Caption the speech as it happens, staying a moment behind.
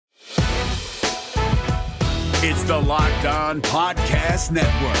It's the Locked On Podcast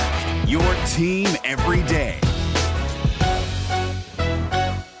Network, your team every day.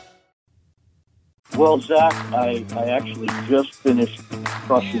 Well, Zach, I actually just finished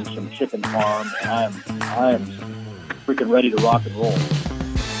crushing some chicken parm, and I am freaking ready to rock and roll.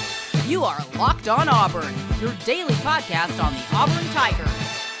 You are Locked On Auburn, your daily podcast on the Auburn Tigers.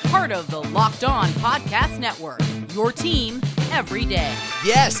 Part of the Locked On Podcast Network, your team every day.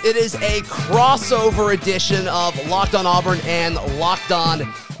 Yes, it is a crossover edition of Locked On Auburn and Locked On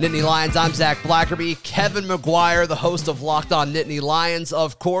Nittany Lions. I'm Zach Blackerby. Kevin McGuire, the host of Locked On Nittany Lions,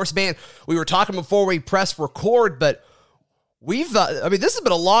 of course. Man, we were talking before we pressed record, but this has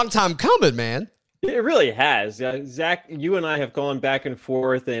been a long time coming, man. It really has. Zach, you and I have gone back and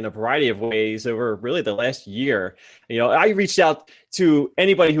forth in a variety of ways over really the last year. You know, I reached out to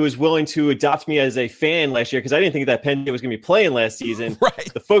anybody who was willing to adopt me as a fan last year because I didn't think that Penn State was going to be playing last season.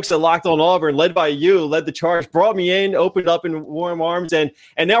 Right. The folks that Locked On Auburn, led by you, led the charge, brought me in, opened up in warm arms, and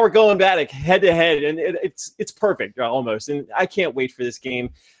now we're going back head to head, and it's perfect almost. And I can't wait for this game.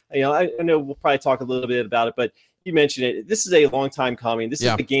 You know, I know we'll probably talk a little bit about it, but you mentioned it. This is a long time coming. This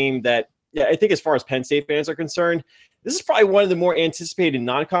is the game that. Yeah, I think as far as Penn State fans are concerned, this is probably one of the more anticipated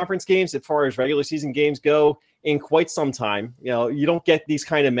non-conference games as far as regular season games go in quite some time. You know, you don't get these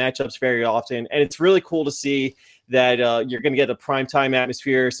kind of matchups very often, and it's really cool to see that you're going to get a primetime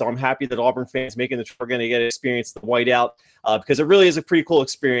atmosphere. So I'm happy that Auburn fans making the trip are going to get to experience the whiteout because it really is a pretty cool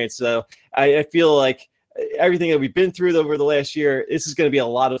experience. So I feel like everything that we've been through over the last year, this is going to be a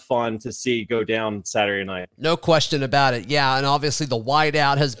lot of fun to see go down Saturday night. No question about it. Yeah, and obviously the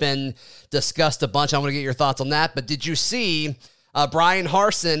whiteout has been discussed a bunch. I want to get your thoughts on that. But did you see Brian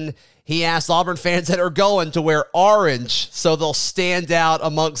Harsin? He asked Auburn fans that are going to wear orange so they'll stand out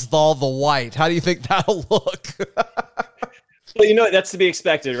amongst all the white. How do you think that'll look? Well, you know, that's to be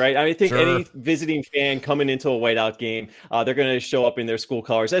expected, right? I think Sure. Any visiting fan coming into a whiteout game, they're going to show up in their school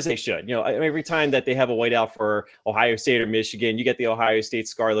colors, as they should. You know, every time that they have a whiteout for Ohio State or Michigan, you get the Ohio State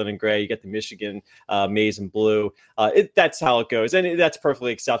scarlet and gray, you get the Michigan maize and blue. That's how it goes, and that's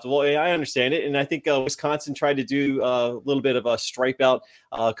perfectly acceptable. I understand it, and I think Wisconsin tried to do a little bit of a stripe out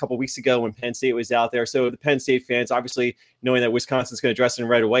a couple weeks ago when Penn State was out there. So the Penn State fans, obviously knowing that Wisconsin's going to dress in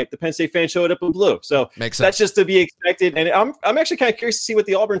red or white, the Penn State fans showed up in blue. So that's just to be expected. And I'm actually kind of curious to see what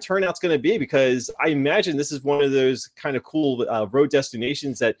the Auburn turnout's going to be because I imagine this is one of those kind of cool road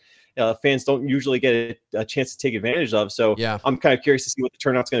destinations that fans don't usually get a chance to take advantage of. So yeah. I'm kind of curious to see what the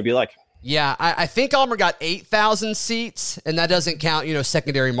turnout's going to be like. Yeah, I think Auburn got 8,000 seats, and that doesn't count,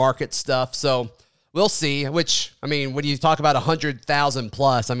 secondary market stuff. So we'll see, which, I mean, when you talk about 100,000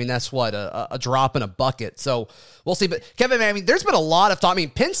 plus, I mean, that's what, a drop in a bucket. So we'll see. But, Kevin, man, I mean, there's been a lot of talk. I mean,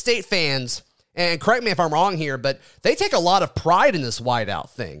 Penn State fans, and correct me if I'm wrong here, but they take a lot of pride in this whiteout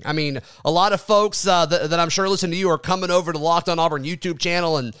thing. I mean, a lot of folks that I'm sure listen to you are coming over to Locked On Auburn YouTube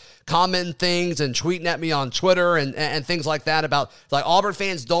channel and commenting things and tweeting at me on Twitter and things like that about, like, Auburn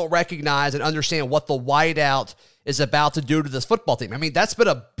fans don't recognize and understand what the whiteout is about to do to this football team. I mean, that's been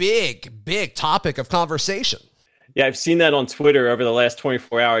a big, big topic of conversation. Yeah, I've seen that on Twitter over the last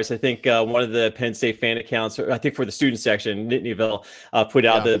 24 hours. I think one of the Penn State fan accounts, I think for the student section, Nittanyville, put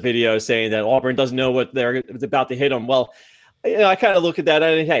out the video saying that Auburn doesn't know what they're about to hit them. Well, I kind of look at that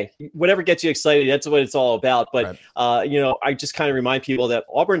and, hey, whatever gets you excited, that's what it's all about. But, I just kind of remind people that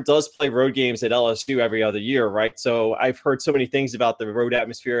Auburn does play road games at LSU every other year, right? So I've heard so many things about the road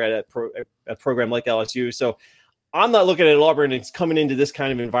atmosphere at a program like LSU. So I'm not looking at Auburn as coming into this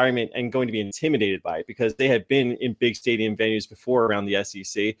kind of environment and going to be intimidated by it because they have been in big stadium venues before around the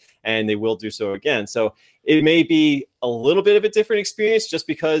SEC, and they will do so again. So it may be a little bit of a different experience just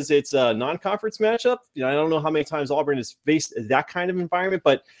because it's a non-conference matchup. I don't know how many times Auburn has faced that kind of environment,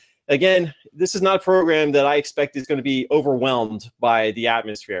 but again, this is not a program that I expect is going to be overwhelmed by the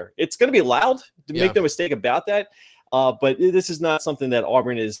atmosphere. It's going to be loud, make no mistake about that. But this is not something that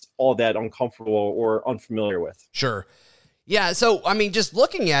Auburn is all that uncomfortable or unfamiliar with. Sure. Yeah, so, I mean, just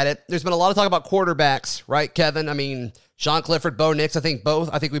looking at it, there's been a lot of talk about quarterbacks, right, Kevin? I mean, Sean Clifford, Bo Nix, I think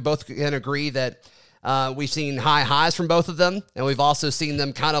we both can agree that we've seen high highs from both of them, and we've also seen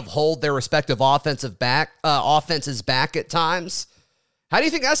them kind of hold their respective offenses back at times. How do you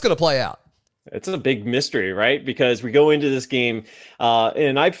think that's going to play out? It's a big mystery, right? Because we go into this game,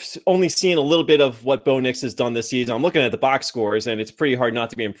 and I've only seen a little bit of what Bo Nix has done this season. I'm looking at the box scores, and it's pretty hard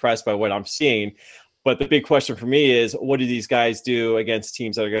not to be impressed by what I'm seeing. But the big question for me is, what do these guys do against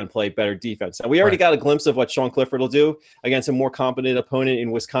teams that are going to play better defense? And we already got a glimpse of what Sean Clifford will do against a more competent opponent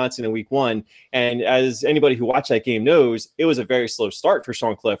in Wisconsin in week 1. And as anybody who watched that game knows, it was a very slow start for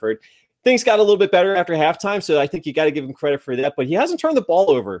Sean Clifford. things got a little bit better after halftime, so I think you got to give him credit for that. But he hasn't turned the ball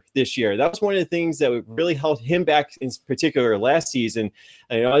over this year. That was one of the things that really held him back, in particular last season.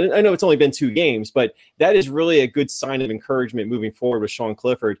 I know it's only been 2 games, but that is really a good sign of encouragement moving forward with Sean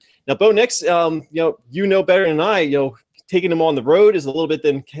Clifford. Now, Bo Nix, you know better than I. Taking him on the road is a little bit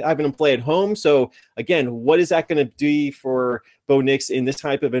than having him play at home. So again, what is that going to do for Bo Nix in this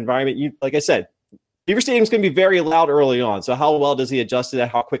type of environment? Like I said, Beaver Stadium is going to be very loud early on. So how well does he adjust to that?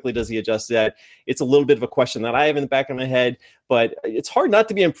 How quickly does he adjust to that? It's a little bit of a question that I have in the back of my head, but it's hard not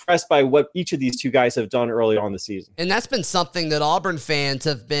to be impressed by what each of these 2 guys have done early on the season. And that's been something that Auburn fans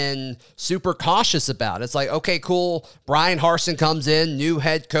have been super cautious about. It's like, okay, cool. Brian Harsin comes in, new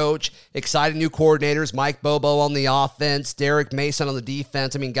head coach, exciting new coordinators, Mike Bobo on the offense, Derek Mason on the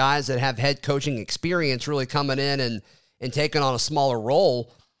defense. I mean, guys that have head coaching experience really coming in and taking on a smaller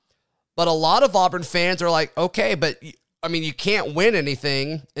role. But a lot of Auburn fans are like, okay, but I mean, you can't win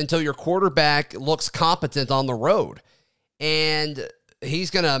anything until your quarterback looks competent on the road. And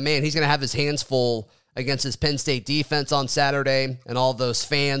he's going to have his hands full against his Penn State defense on Saturday, and all those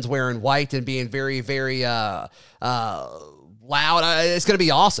fans wearing white and being very, very loud. It's going to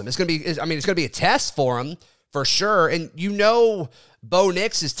be awesome. It's going to be a test for him for sure. And Bo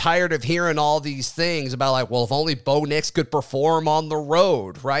Nix is tired of hearing all these things about like, well, if only Bo Nix could perform on the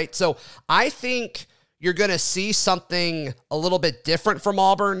road, right? So I think you're going to see something a little bit different from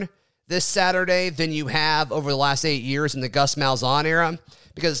Auburn this Saturday than you have over the last 8 years in the Gus Malzahn era.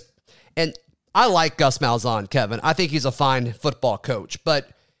 And I like Gus Malzahn, Kevin. I think he's a fine football coach, but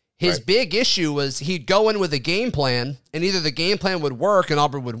his big issue was he'd go in with a game plan, and either the game plan would work and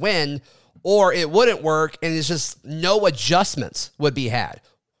Auburn would win, or it wouldn't work, and it's just no adjustments would be had.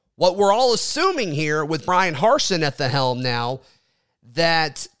 What we're all assuming here with Brian Harsin at the helm now,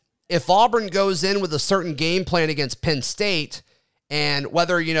 that if Auburn goes in with a certain game plan against Penn State, and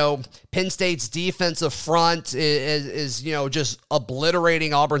whether, Penn State's defensive front is just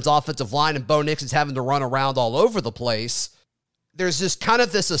obliterating Auburn's offensive line and Bo Nix is having to run around all over the place, there's just kind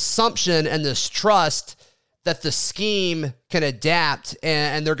of this assumption and this trust that the scheme can adapt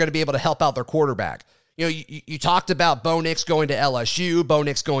and they're going to be able to help out their quarterback. You talked about Bo Nix going to LSU, Bo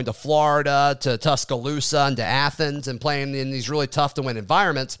Nix going to Florida, to Tuscaloosa, and to Athens, and playing in these really tough-to-win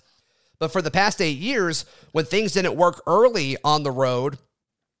environments. But for the past 8 years, when things didn't work early on the road,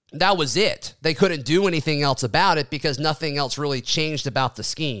 that was it. They couldn't do anything else about it because nothing else really changed about the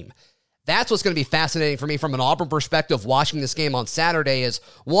scheme. That's what's going to be fascinating for me from an Auburn perspective watching this game on Saturday is,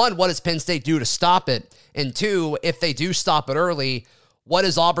 1, what does Penn State do to stop it? And 2, if they do stop it early, what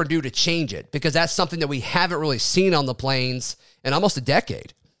does Auburn do to change it? Because that's something that we haven't really seen on the Plains in almost a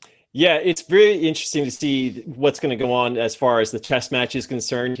decade. Yeah, it's very interesting to see what's going to go on as far as the chess match is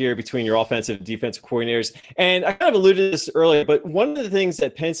concerned here between your offensive and defensive coordinators. And I kind of alluded to this earlier, but one of the things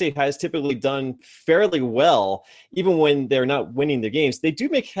that Penn State has typically done fairly well, even when they're not winning their games, they do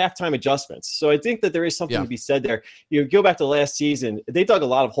make halftime adjustments. So I think that there is something to be said there. Go back to last season, they dug a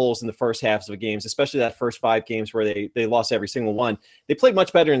lot of holes in the first halves of games, especially that first 5 games where they lost every single one. They played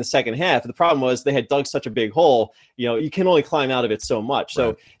much better in the second half. The problem was they had dug such a big hole, you can only climb out of it so much.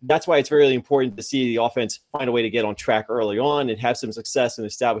 So that's why it's really important to see the offense find a way to get on track early on and have some success and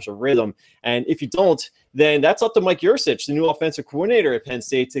establish a rhythm. And if you don't, then that's up to Mike Yursich, the new offensive coordinator at Penn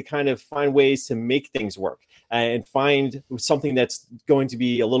State, to kind of find ways to make things work and find something that's going to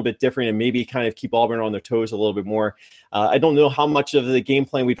be a little bit different and maybe kind of keep Auburn on their toes a little bit more. I don't know how much of the game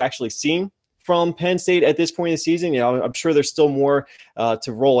plan we've actually seen from Penn State at this point in the season. I'm sure there's still more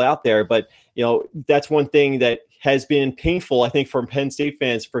to roll out there, but that's one thing that has been painful, I think, from Penn State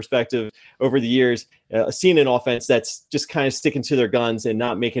fans' perspective over the years, seeing an offense that's just kind of sticking to their guns and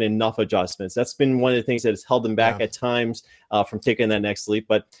not making enough adjustments. That's been one of the things that has held them back at times from taking that next leap.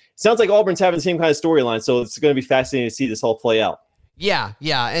 But it sounds like Auburn's having the same kind of storyline, so it's going to be fascinating to see this all play out. Yeah,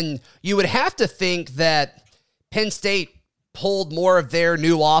 and you would have to think that Penn State pulled more of their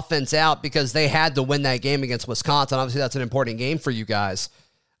new offense out because they had to win that game against Wisconsin. Obviously, that's an important game for you guys.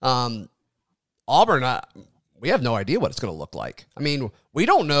 Auburn, we have no idea what it's going to look like. I mean, we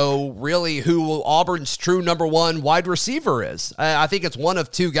don't know really who Auburn's true number 1 wide receiver is. I think it's one of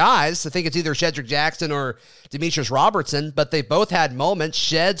 2 guys. I think it's either Shedrick Jackson or Demetrius Robertson, but they both had moments.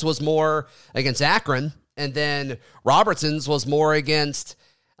 Sheds was more against Akron, and then Robertson's was more against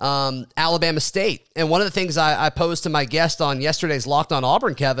Alabama State. And one of the things I posed to my guest on yesterday's Locked on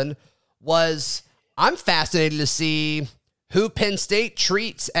Auburn, Kevin, was I'm fascinated to see who Penn State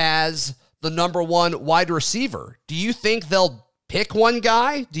treats as the number 1 wide receiver. Do you think they'll pick one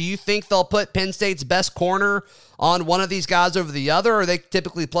guy? Do you think they'll put Penn State's best corner on one of these guys over the other, or they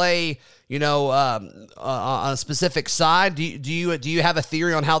typically play, on a specific side? Do you have a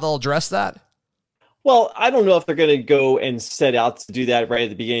theory on how they'll address that? Well, I don't know if they're going to go and set out to do that right at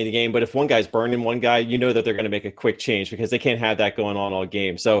the beginning of the game, but if one guy's burning one guy, you know that they're going to make a quick change because they can't have that going on all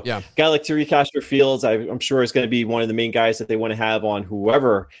game. So a guy like Tariq Castro-Fields, I'm sure is going to be one of the main guys that they want to have on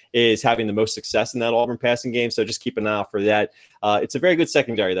whoever is having the most success in that Auburn passing game. So just keep an eye out for that. It's a very good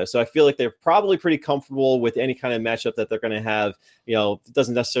secondary, though. So I feel like they're probably pretty comfortable with any kind of matchup that they're going to have. It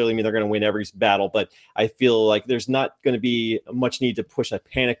doesn't necessarily mean they're going to win every battle, but I feel like there's not going to be much need to push a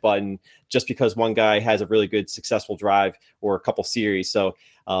panic button just because one guy has a really good, successful drive or a couple series. So,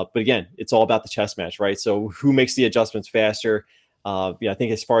 but again, it's all about the chess match, right? So who makes the adjustments faster? I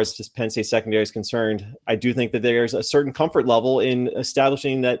think as far as this Penn State secondary is concerned, I do think that there's a certain comfort level in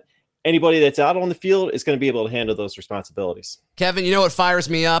establishing that anybody that's out on the field is going to be able to handle those responsibilities. Kevin, you know what fires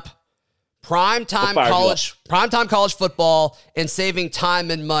me up? Primetime college football and saving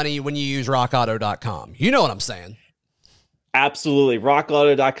time and money when you use rockauto.com. You know what I'm saying? Absolutely.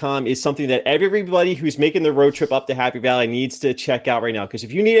 RockAuto.com is something that everybody who's making the road trip up to Happy Valley needs to check out right now. Because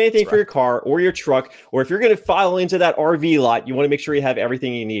if you need anything for your car or your truck, or if you're going to file into that RV lot, you want to make sure you have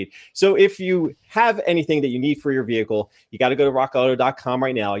everything you need. So if you have anything that you need for your vehicle, you got to go to RockAuto.com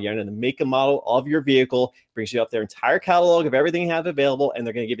right now. You're going to make a model of your vehicle. It brings you up their entire catalog of everything you have available, and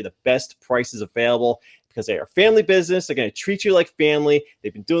they're going to give you the best prices available. Because they are a family business. They're going to treat you like family.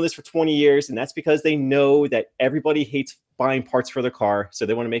 They've been doing this for 20 years, and that's because they know that everybody hates buying parts for their car, so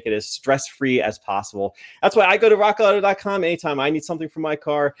they want to make it as stress-free as possible. That's why I go to rockauto.com anytime I need something for my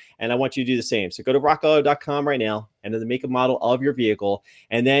car, and I want you to do the same. So go to rockauto.com right now, and then make a model of your vehicle,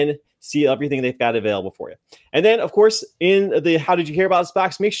 and then see everything they've got available for you. And then, of course, in the How Did You Hear About Us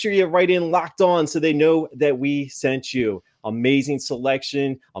box, make sure you write in Locked On so they know that we sent you. Amazing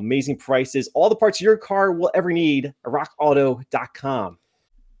selection, amazing prices, all the parts your car will ever need at rockauto.com.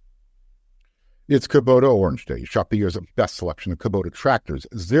 It's Kubota Orange Day. Shop the year's best selection of Kubota tractors,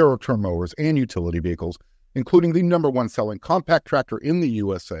 zero-turn mowers, and utility vehicles, including the #1 selling compact tractor in the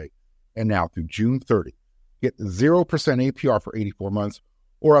USA. And now through June 30, get 0% APR for 84 months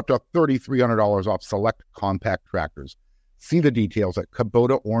or up to $3,300 off select compact tractors. See the details at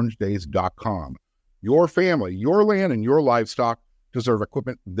KubotaOrangeDays.com. Your family, your land, and your livestock deserve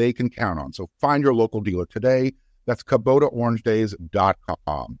equipment they can count on. So find your local dealer today. That's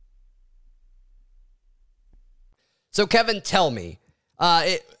KubotaOrangeDays.com. So, Kevin, tell me,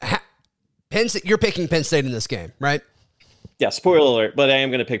 Penn State, you're picking Penn State in this game, right? Yeah, spoiler alert, but I am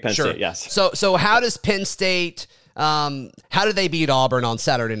going to pick Penn State, yes. So how does Penn State, how do they beat Auburn on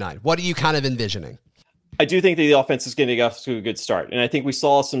Saturday night? What are you kind of envisioning? I do think that the offense is going to get off to a good start. And I think we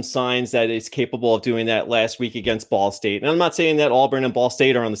saw some signs that it's capable of doing that last week against Ball State. And I'm not saying that Auburn and Ball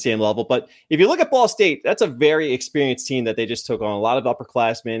State are on the same level, but if you look at Ball State, that's a very experienced team that they just took on, a lot of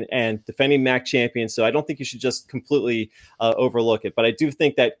upperclassmen and defending MAC champions. So I don't think you should just completely overlook it. But I do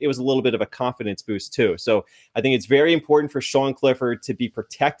think that it was a little bit of a confidence boost too. So I think it's very important for Sean Clifford to be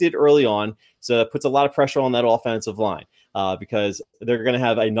protected early on. So that puts a lot of pressure on that offensive line. Because they're going to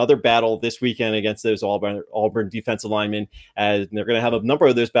have another battle this weekend against those Auburn defensive linemen, and they're going to have a number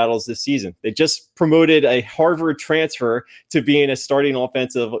of those battles this season. They just promoted a Harvard transfer to being a starting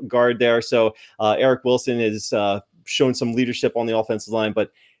offensive guard there. So Eric Wilson has shown some leadership on the offensive line,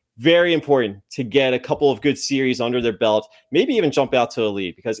 but very important to get a couple of good series under their belt, maybe even jump out to a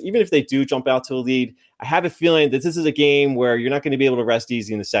lead, because even if they do jump out to a lead, I have a feeling that this is a game where you're not going to be able to rest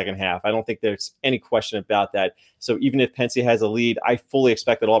easy in the second half. I don't think there's any question about that. So even if Penn State has a lead, I fully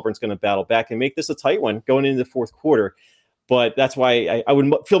expect that Auburn's going to battle back and make this a tight one going into the fourth quarter. But that's why I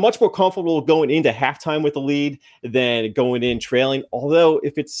would feel much more comfortable going into halftime with the lead than going in trailing. Although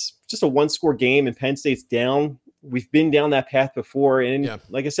if it's just a one-score game and Penn State's down, we've been down that path before. And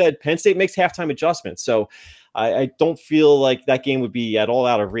like I said, Penn State makes halftime adjustments. So I don't feel like that game would be at all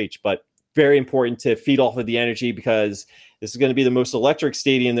out of reach. But very important to feed off of the energy, because this is going to be the most electric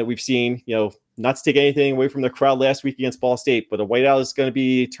stadium that we've seen. Not to take anything away from the crowd last week against Ball State, but the whiteout is going to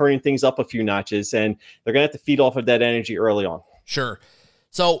be turning things up a few notches, and they're going to have to feed off of that energy early on. Sure.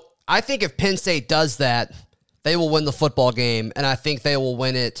 So I think if Penn State does that, they will win the football game, and I think they will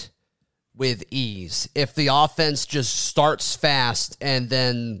win it with ease. If the offense just starts fast and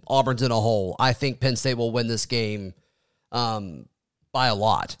then Auburn's in a hole, I think Penn State will win this game by a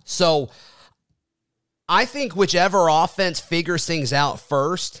lot. So I think whichever offense figures things out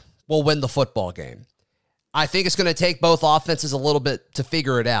first will win the football game. I think it's going to take both offenses a little bit to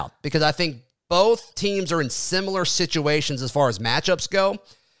figure it out, because I think both teams are in similar situations as far as matchups go.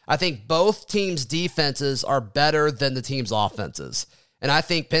 I think both teams' defenses are better than the team's offenses. And I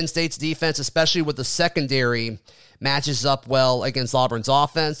think Penn State's defense, especially with the secondary, matches up well against Auburn's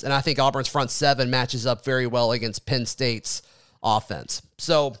offense. And I think Auburn's front seven matches up very well against Penn State's offense.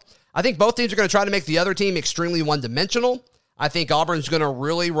 So I think both teams are going to try to make the other team extremely one-dimensional. I think Auburn's going to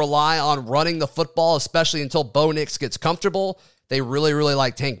really rely on running the football, especially until Bo Nix gets comfortable. They really, really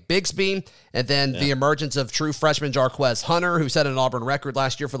like Tank Bigsby. And then the emergence of true freshman Jarquez Hunter, who set an Auburn record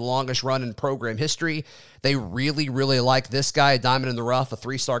last year for the longest run in program history. They really, really like this guy, a diamond in the rough, a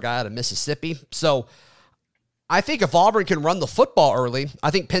 3-star guy out of Mississippi. So I think if Auburn can run the football early,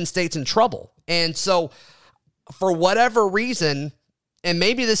 I think Penn State's in trouble. And so for whatever reason, and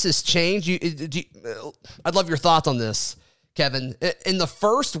maybe this has changed, I'd love your thoughts on this, Kevin. In the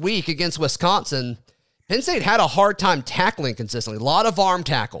first week against Wisconsin, Penn State had a hard time tackling consistently. A lot of arm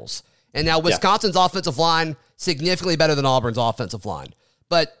tackles. And now Wisconsin's offensive line, significantly better than Auburn's offensive line.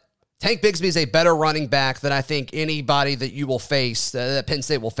 But Tank Bigsby is a better running back than I think anybody that you will face, that Penn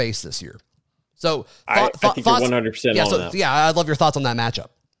State will face this year. So I think you're 100% on that. Yeah, I'd love your thoughts on that matchup.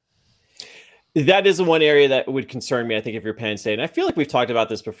 That is the one area that would concern me, I think, if you're Penn State. And I feel like we've talked about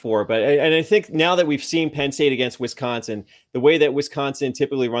this before, but I think now that we've seen Penn State against Wisconsin, the way that Wisconsin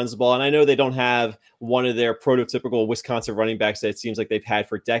typically runs the ball, and I know they don't have one of their prototypical Wisconsin running backs that it seems like they've had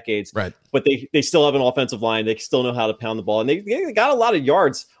for decades, right? But they still have an offensive line. They still know how to pound the ball. And they got a lot of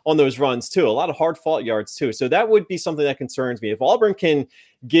yards on those runs, too, a lot of hard-fought yards, too. So that would be something that concerns me. If Auburn can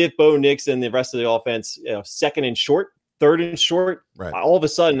give Bo Nix and the rest of the offense second and short, third and short, right, all of a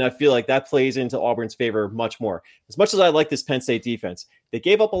sudden, I feel like that plays into Auburn's favor much more. As much as I like this Penn State defense, they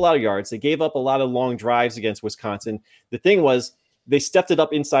gave up a lot of yards. They gave up a lot of long drives against Wisconsin. The thing was, they stepped it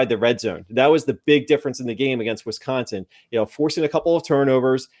up inside the red zone. That was the big difference in the game against Wisconsin. Forcing a couple of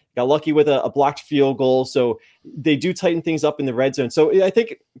turnovers, got lucky with a blocked field goal. So they do tighten things up in the red zone. So I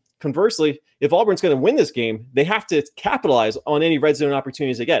think, conversely, if Auburn's going to win this game, they have to capitalize on any red zone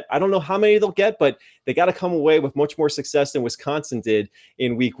opportunities they get. I don't know how many they'll get, but they got to come away with much more success than Wisconsin did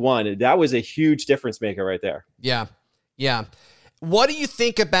in week one. That was a huge difference maker right there. Yeah. Yeah. What do you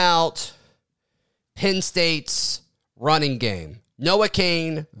think about Penn State's running game? Noah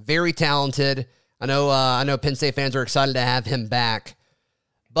Cain, very talented. I know Penn State fans are excited to have him back.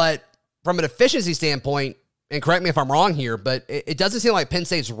 But from an efficiency standpoint, and correct me if I'm wrong here, but it doesn't seem like Penn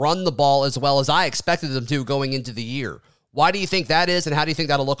State's run the ball as well as I expected them to going into the year. Why do you think that is, and how do you think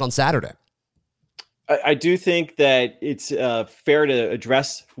that'll look on Saturday? I do think that it's fair to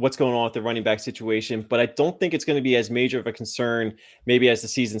address what's going on with the running back situation, but I don't think it's going to be as major of a concern maybe as the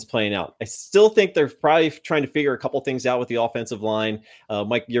season's playing out. I still think they're probably trying to figure a couple things out with the offensive line.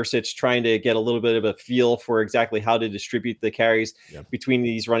 Mike Yursich trying to get a little bit of a feel for exactly how to distribute the carries between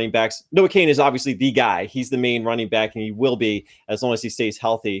these running backs. Noah Cain is obviously the guy. He's the main running back, and he will be as long as he stays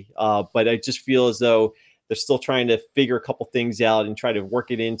healthy. But I just feel as though they're still trying to figure a couple things out and try to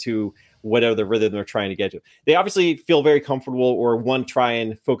work it into whatever the rhythm they're trying to get to. They obviously feel very comfortable or want to try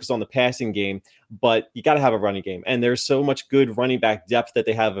and focus on the passing game, but you got to have a running game. And there's so much good running back depth that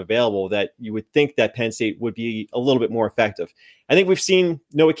they have available that you would think that Penn State would be a little bit more effective. I think we've seen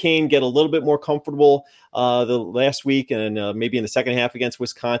Noah Cain get a little bit more comfortable the last week and maybe in the second half against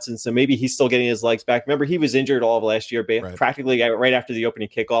Wisconsin. So maybe he's still getting his legs back. Remember, he was injured all of last year, practically right after the opening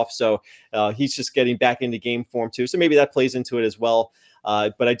kickoff. So he's just getting back into game form too. So maybe that plays into it as well.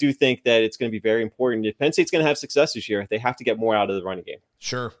 But I do think that it's going to be very important. If Penn State's going to have success this year, they have to get more out of the running game.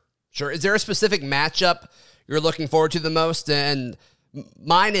 Sure. Is there a specific matchup you're looking forward to the most? And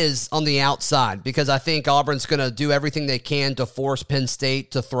mine is on the outside because I think Auburn's going to do everything they can to force Penn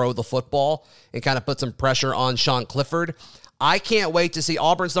State to throw the football and kind of put some pressure on Sean Clifford. I can't wait to see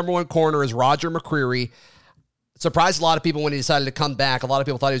Auburn's number one corner is Roger McCreary. Surprised a lot of people when he decided to come back. A lot of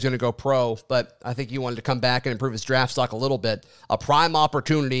people thought he was going to go pro, but I think he wanted to come back and improve his draft stock a little bit. A prime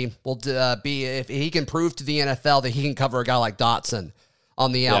opportunity will be if he can prove to the NFL that he can cover a guy like Dotson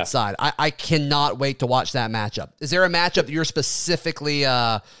on the outside. I cannot wait to watch that matchup. Is there a matchup that you're specifically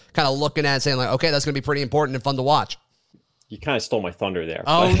kind of looking at and saying, like, okay, that's going to be pretty important and fun to watch? You kind of stole my thunder there.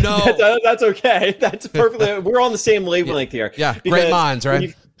 Oh, no. That's okay. That's perfectly. We're on the same wavelength here. Yeah, great minds,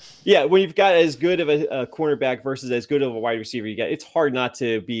 right? When you've got as good of a cornerback versus as good of a wide receiver you get, it's hard not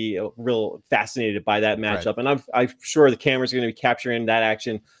to be real fascinated by that matchup. Right. And I'm sure the cameras are going to be capturing that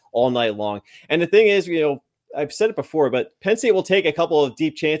action all night long. And the thing is, I've said it before, but Penn State will take a couple of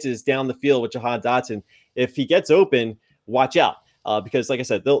deep chances down the field with Jahan Dotson. If he gets open, watch out. because, like I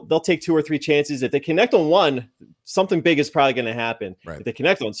said, they'll take 2 or 3 chances. If they connect on one, something big is probably going to happen. Right. If they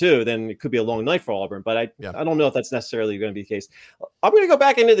connect on 2, then it could be a long night for Auburn. But I don't know if that's necessarily going to be the case. I'm going to go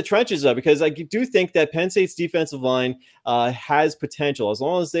back into the trenches, though, because I do think that Penn State's defensive line has potential. As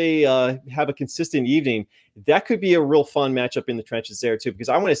long as they have a consistent evening, that could be a real fun matchup in the trenches there, too, because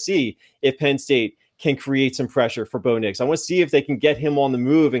I want to see if Penn State can create some pressure for Bo Nix. I want to see if they can get him on the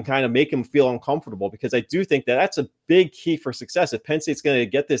move and kind of make him feel uncomfortable, because I do think that that's a big key for success. If Penn State's going to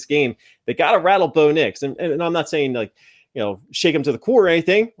get this game, they got to rattle Bo Nix. And I'm not saying shake him to the core or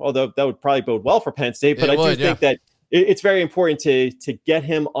anything, although that would probably bode well for Penn State. But I do think that it's very important to get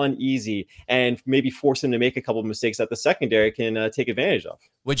him uneasy and maybe force him to make a couple of mistakes that the secondary can take advantage of.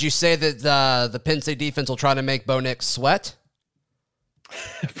 Would you say that the Penn State defense will try to make Bo Nix sweat?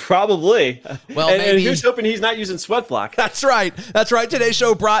 Probably. Well, and maybe here's hoping he's not using Sweat Block. That's right. Today's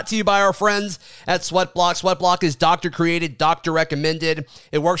show brought to you by our friends at Sweat Block. Sweat Block is doctor created, doctor recommended.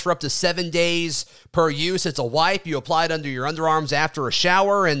 It works for up to 7 days per use. It's a wipe. You apply it under your underarms after a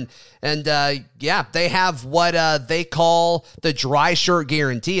shower, and they have what they call the dry shirt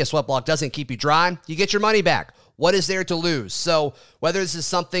guarantee. A Sweat Block doesn't keep you dry. You get your money back. What is there to lose? So whether this is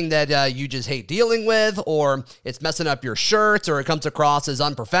something that you just hate dealing with, or it's messing up your shirts, or it comes across as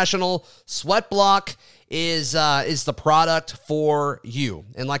unprofessional, Sweat Block is the product for you.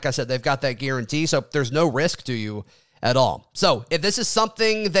 And like I said, they've got that guarantee, so there's no risk to you at all. So if this is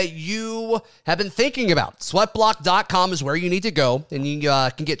something that you have been thinking about, sweatblock.com is where you need to go, and you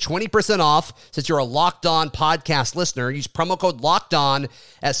can get 20% off since you're a Locked On podcast listener. Use promo code Locked On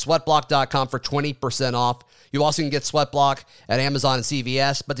at sweatblock.com for 20% off. You also can get Sweatblock at Amazon and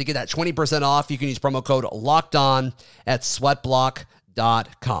CVS, but to get that 20% off, you can use promo code Locked On at sweatblock.com.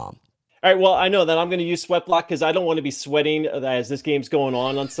 All right, well, I know that I'm going to use Sweat Block because I don't want to be sweating as this game's going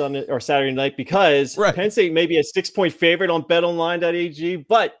on Sunday or Saturday night, because Penn State may be a 6-point favorite on betonline.ag,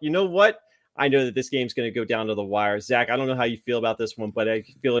 but you know what? I know that this game's going to go down to the wire. Zach, I don't know how you feel about this one, but I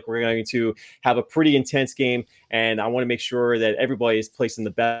feel like we're going to have a pretty intense game, and I want to make sure that everybody is placing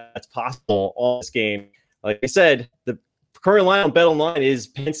the bets possible on this game. Like I said, the current line on BetOnline is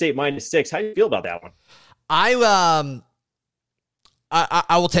Penn State -6. How do you feel about that one?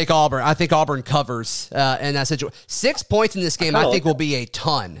 I will take Auburn. I think Auburn covers in that situation. 6 points in this game, I think, will be a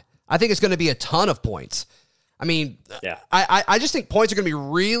ton. I think it's going to be a ton of points. I mean, I just think points are going to be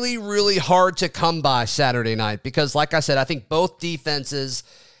really, really hard to come by Saturday night because, like I said, I think both defenses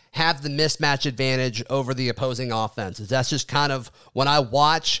have the mismatch advantage over the opposing offenses. That's just kind of, when I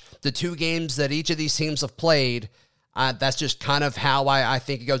watch the 2 games that each of these teams have played, that's just kind of how I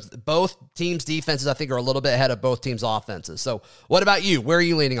think it goes. Both teams' defenses, I think, are a little bit ahead of both teams' offenses. So what about you? Where are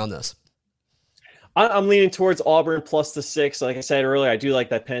you leaning on this? I'm leaning towards Auburn plus the 6. Like I said earlier, I do like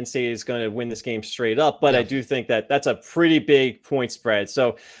that Penn State is going to win this game straight up, but I do think that that's a pretty big point spread.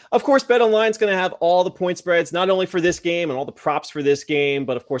 So, of course, BetOnline is going to have all the point spreads, not only for this game and all the props for this game,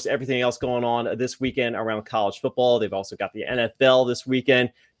 but, of course, everything else going on this weekend around college football. They've also got the NFL this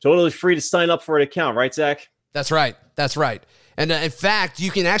weekend. Totally free to sign up for an account, right, Zach? That's right. That's right. And in fact,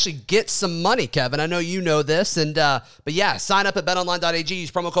 you can actually get some money, Kevin. I know you know this. But yeah, sign up at betonline.ag. Use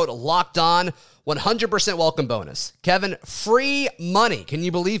promo code LOCKEDON. 100% welcome bonus. Kevin, free money. Can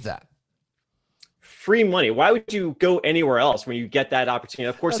you believe that? Free money. Why would you go anywhere else when you get that opportunity?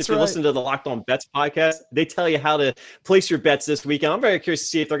 Of course, if you listen to the Locked On Bets podcast, they tell you how to place your bets this weekend. I'm very curious to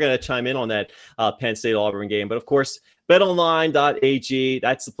see if they're going to chime in on that Penn State-Auburn game. But of course, betonline.ag,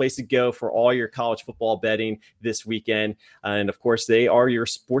 that's the place to go for all your college football betting this weekend. And of course, they are your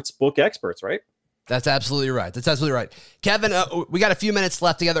sports book experts, right? That's absolutely right. That's absolutely right. Kevin, we got a few minutes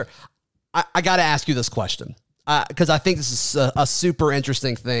left together. I got to ask you this question because I think this is a super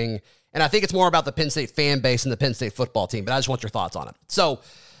interesting thing. And I think it's more about the Penn State fan base and the Penn State football team, but I just want your thoughts on it. So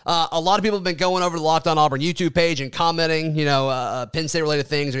a lot of people have been going over to the Locked On Auburn YouTube page and commenting, Penn State related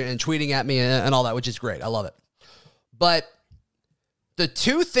things and tweeting at me and all that, which is great. I love it. But the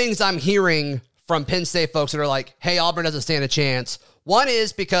 2 things I'm hearing from Penn State folks that are like, hey, Auburn doesn't stand a chance. One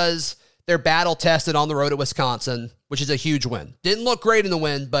is because they're battle tested on the road at Wisconsin, which is a huge win. Didn't look great in the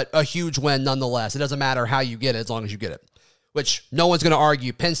win, but a huge win nonetheless. It doesn't matter how you get it as long as you get it, which no one's going to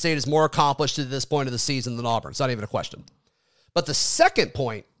argue. Penn State is more accomplished to this point of the season than Auburn. It's not even a question. But the second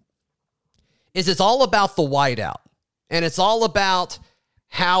point is it's all about the whiteout, and it's all about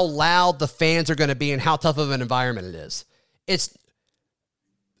how loud the fans are going to be and how tough of an environment it is. It's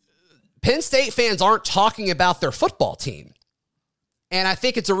Penn State fans aren't talking about their football team. And I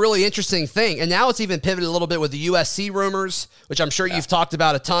think it's a really interesting thing. And now it's even pivoted a little bit with the USC rumors, which I'm sure you've talked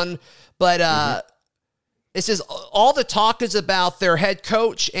about a ton. But it says all the talk is about their head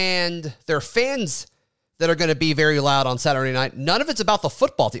coach and their fans, that are going to be very loud on Saturday night. None of it's about the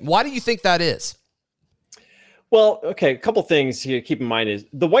football team. Why do you think that is? Well, okay, a couple things here to keep in mind is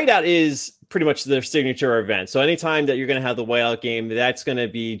the whiteout is pretty much their signature event. So anytime that you're going to have the whiteout game, that's going to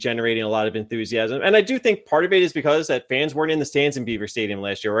be generating a lot of enthusiasm. And I do think part of it is because that fans weren't in the stands in Beaver Stadium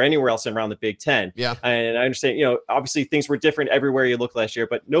last year or anywhere else around the Big Ten. Yeah. And I understand, obviously things were different everywhere you looked last year,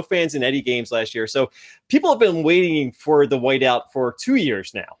 but no fans in any games last year. So people have been waiting for the whiteout for 2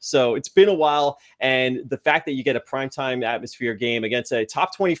 years now. So it's been a while. And the fact that you get a primetime atmosphere game against a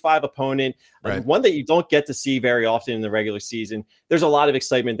top 25 opponent, right, one that you don't get to see very often in the regular season, there's a lot of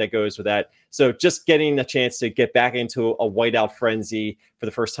excitement that goes with that. So just getting a chance to get back into a whiteout frenzy for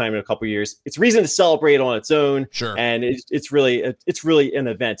the first time in a couple of years, it's reason to celebrate on its own. Sure. And it's really an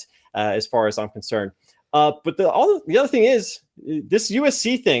event as far as I'm concerned. But the other thing is this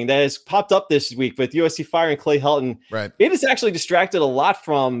USC thing that has popped up this week with USC firing Clay Helton. Right. It has actually distracted a lot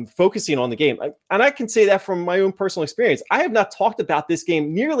from focusing on the game. And I can say that from my own personal experience. I have not talked about this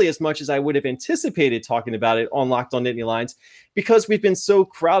game nearly as much as I would have anticipated talking about it on Locked On Nittany Lions because we've been so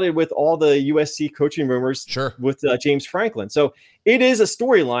crowded with all the USC coaching rumors. Sure. With James Franklin. So it is a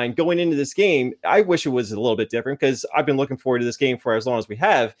storyline going into this game. I wish it was a little bit different because I've been looking forward to this game for as long as we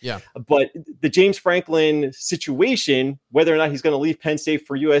have. Yeah. But the James Franklin situation, whether or not he's going to leave Penn State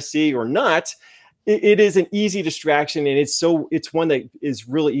for USC or not, it is an easy distraction, and it's one that is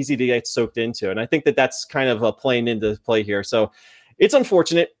really easy to get soaked into. And I think that that's kind of playing into play here. So it's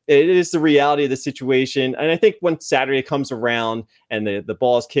unfortunate. It is the reality of the situation. And I think when Saturday comes around and the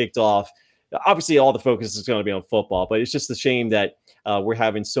ball is kicked off, obviously all the focus is going to be on football, but it's just a shame that we're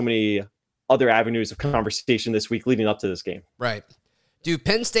having so many other avenues of conversation this week leading up to this game. Right. Do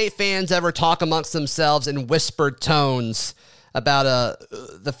Penn State fans ever talk amongst themselves in whispered tones about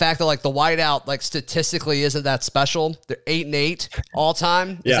the fact that like the whiteout statistically isn't that special? They're 8-8 all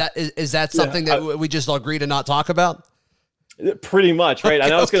time. Yeah. Is that something that we just agree to not talk about? Pretty much, right?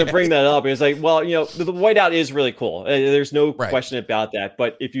 I was going to bring that up. It's like, well, the whiteout is really cool. There's no question about that.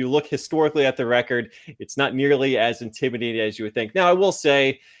 But if you look historically at the record, it's not nearly as intimidating as you would think. Now, I will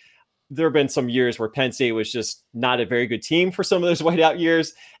say there have been some years where Penn State was just not a very good team for some of those whiteout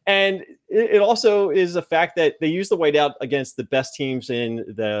years. And it also is a fact that they use the whiteout against the best teams on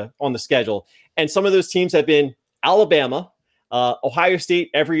the schedule. And some of those teams have been Alabama, Ohio State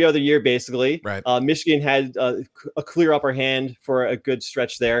every other year, basically. Right. Michigan had a clear upper hand for a good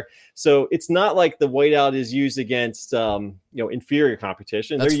stretch there. So it's not like the whiteout is used against inferior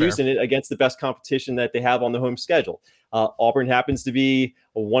competition. That's They're fair. using it against the best competition that they have on the home schedule. Auburn happens to be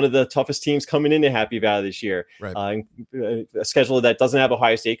one of the toughest teams coming into Happy Valley this year. Right. A schedule that doesn't have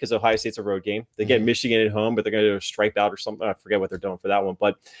Ohio State because Ohio State's a road game. They get Michigan at home, but they're going to do a stripe out or something. I forget what they're doing for that one.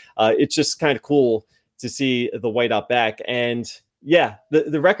 But it's just kind of cool to see the whiteout back. And yeah,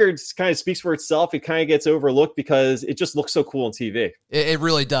 the record kind of speaks for itself. It kind of gets overlooked because it just looks so cool on TV. It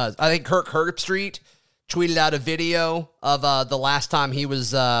really does. I think Kirk Herbstreit tweeted out a video of the last time he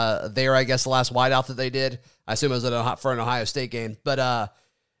was there, I guess the last whiteout that they did. I assume it was for an Ohio State game. But,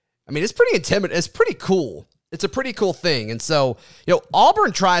 it's pretty intimidating. It's pretty cool. It's a pretty cool thing. And so,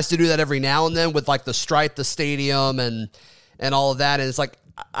 Auburn tries to do that every now and then with the stripe, the stadium, and all of that. And it's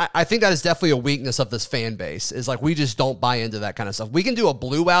I think that is definitely a weakness of this fan base is we just don't buy into that kind of stuff. We can do a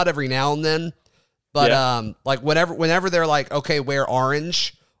blue out every now and then, but whenever they're okay, wear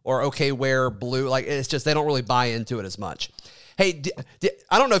orange or okay, wear blue, it's just, they don't really buy into it as much. Hey,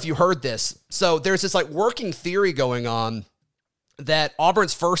 I don't know if you heard this. So there's this working theory going on that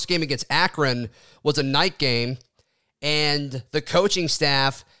Auburn's first game against Akron was a night game and the coaching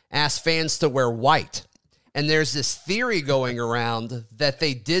staff asked fans to wear white. And there's this theory going around that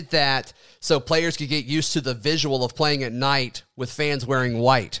they did that so players could get used to the visual of playing at night with fans wearing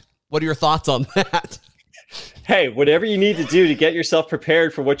white. What are your thoughts on that? Hey, whatever you need to do to get yourself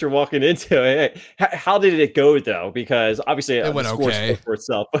prepared for what you're walking into. Hey, how did it go, though? Because obviously it went okay for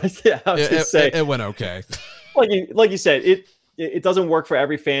itself. But yeah, I was going to say it went okay. Like you said, it doesn't work for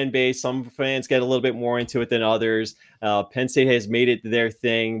every fan base. Some fans get a little bit more into it than others. Penn State has made it their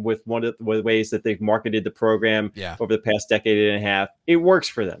thing with one of the ways that they've marketed the program over the past decade and a half. It works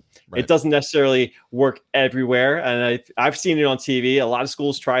for them. Right. It doesn't necessarily work everywhere. And I've seen it on TV. A lot of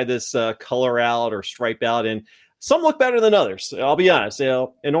schools try this color out or stripe out, and some look better than others. I'll be honest.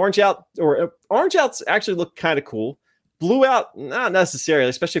 An orange outs actually look kind of cool. Blue out, not necessarily,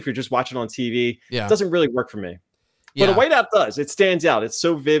 especially if you're just watching on TV. Yeah. It doesn't really work for me. But a whiteout does. It stands out. It's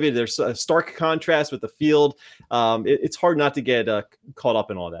so vivid. There's a stark contrast with the field. It's hard not to get caught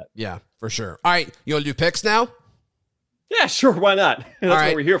up in all that. Yeah, for sure. All right, you want to do picks now? Yeah, sure. Why not? That's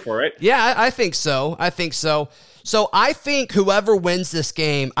what we're here for, right? Yeah, I think so. So I think whoever wins this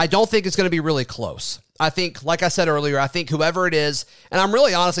game, I don't think it's going to be really close. I think, like I said earlier, I think whoever it is, and I'm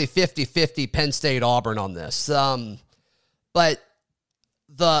really honestly 50-50 Penn State Auburn on this. But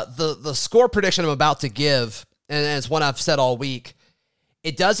the score prediction I'm about to give, and it's one I've said all week,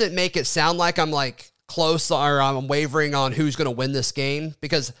 it doesn't make it sound like I'm like close or I'm wavering on who's going to win this game,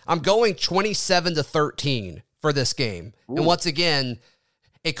 because I'm going 27-13 for this game. Ooh. And once again,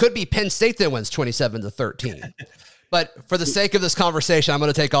 it could be Penn State that wins 27-13. But for the sake of this conversation, I'm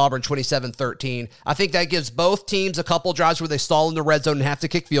going to take Auburn 27-13. I think that gives both teams a couple drives where they stall in the red zone and have to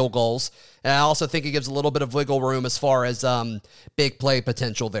kick field goals. And I also think it gives a little bit of wiggle room as far as big play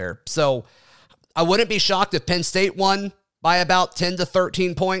potential there. So I wouldn't be shocked if Penn State won by about 10 to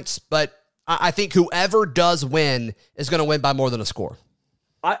 13 points, but I think whoever does win is going to win by more than a score.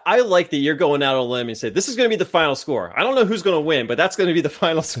 I like that you're going out on a limb and say, this is going to be the final score. I don't know who's going to win, but that's going to be the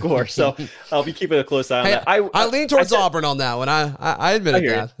final score. So I'll be keeping a close eye on that. I lean towards Auburn on that one. I admitted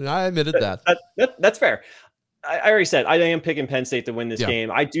that. I admitted that. That's fair. I already said I am picking Penn State to win this game.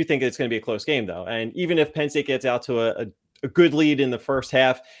 I do think it's going to be a close game, though. And even if Penn State gets out to a good lead in the first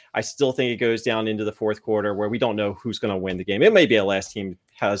half, I still think it goes down into the fourth quarter where we don't know who's going to win the game. It may be a last team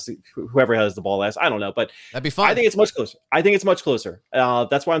whoever has the ball last. I don't know, but that'd be fun. I think it's much closer.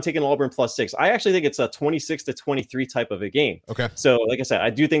 That's why I'm taking Auburn +6. I actually think it's a 26-23 type of a game. Okay. So like I said,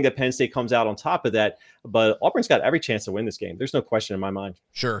 I do think that Penn State comes out on top of that, but Auburn's got every chance to win this game. There's no question in my mind.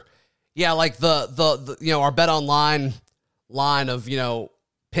 Sure. Yeah. Like the our bet online line of,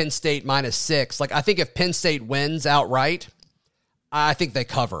 Penn State -6. Like, I think if Penn State wins outright, I think they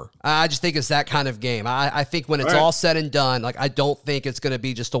cover. I just think it's that kind of game. I think when it's all said and done, like, I don't think it's going to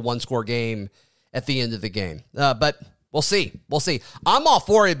be just a one-score game at the end of the game. But we'll see. We'll see. I'm all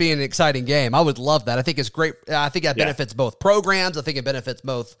for it being an exciting game. I would love that. I think it's great. I think that benefits both programs. I think it benefits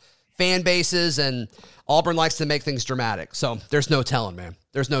both fan bases, and Auburn likes to make things dramatic. So there's no telling, man.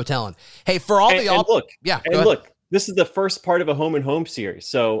 There's no telling. Hey, for all look, this is the first part of a home and home series.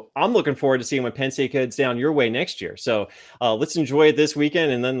 So I'm looking forward to seeing when Penn State heads down your way next year. So let's enjoy it this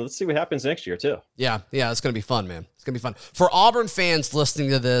weekend, and then let's see what happens next year too. Yeah, it's going to be fun, man. It's going to be fun. For Auburn fans listening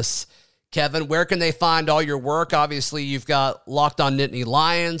to this, Kevin, where can they find all your work? Obviously, you've got Locked On Nittany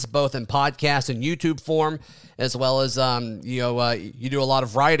Lions, both in podcast and YouTube form, as well as you do a lot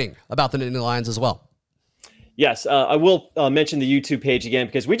of writing about the Nittany Lions as well. Yes, I will mention the YouTube page again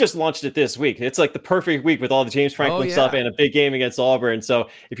because we just launched it this week. It's like the perfect week with all the James Franklin stuff and a big game against Auburn. So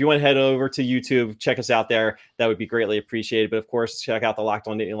if you want to head over to YouTube, check us out there. That would be greatly appreciated. But of course, check out the Locked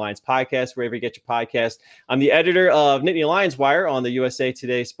On Nittany Lions podcast, wherever you get your podcast. I'm the editor of Nittany Lions Wire on the USA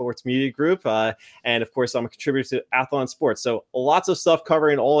Today Sports Media Group. And of course, I'm a contributor to Athlon Sports. So lots of stuff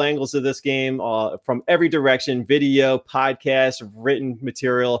covering all angles of this game from every direction: video, podcast, written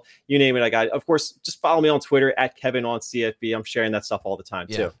material, you name it. I got it. Of course, just follow me on Twitter at Kevin on CFB. I'm sharing that stuff all the time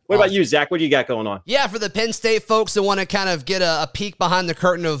too. What about you, Zach? What do you got going on? Yeah, for the Penn State folks that want to kind of get a peek behind the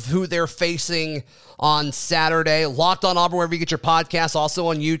curtain of who they're facing on Saturday, Locked On Auburn, wherever you get your podcasts, also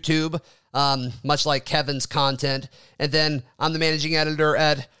on YouTube, much like Kevin's content. And then I'm the managing editor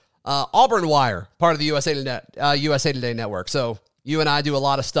at Auburn Wire, part of the USA Today Network. So you and I do a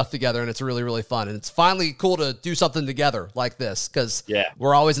lot of stuff together, and it's really, really fun. And it's finally cool to do something together like this because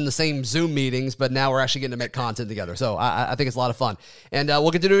we're always in the same Zoom meetings, but now we're actually getting to make content together. So I think it's a lot of fun. And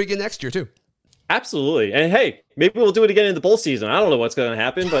we'll get to do it again next year, too. Absolutely. And hey, maybe we'll do it again in the bowl season. I don't know what's going to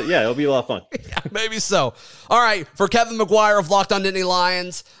happen, but yeah, it'll be a lot of fun. Maybe so. All right. For Kevin McGuire of Locked On Nittany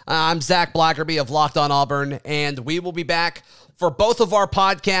Lions, I'm Zach Blackerby of Locked On Auburn, and we will be back for both of our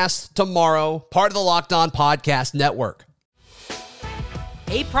podcasts tomorrow, part of the Locked On Podcast Network.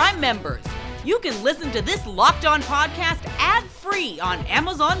 Hey, Prime members, you can listen to this Locked On podcast ad-free on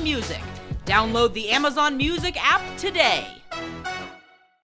Amazon Music. Download the Amazon Music app today.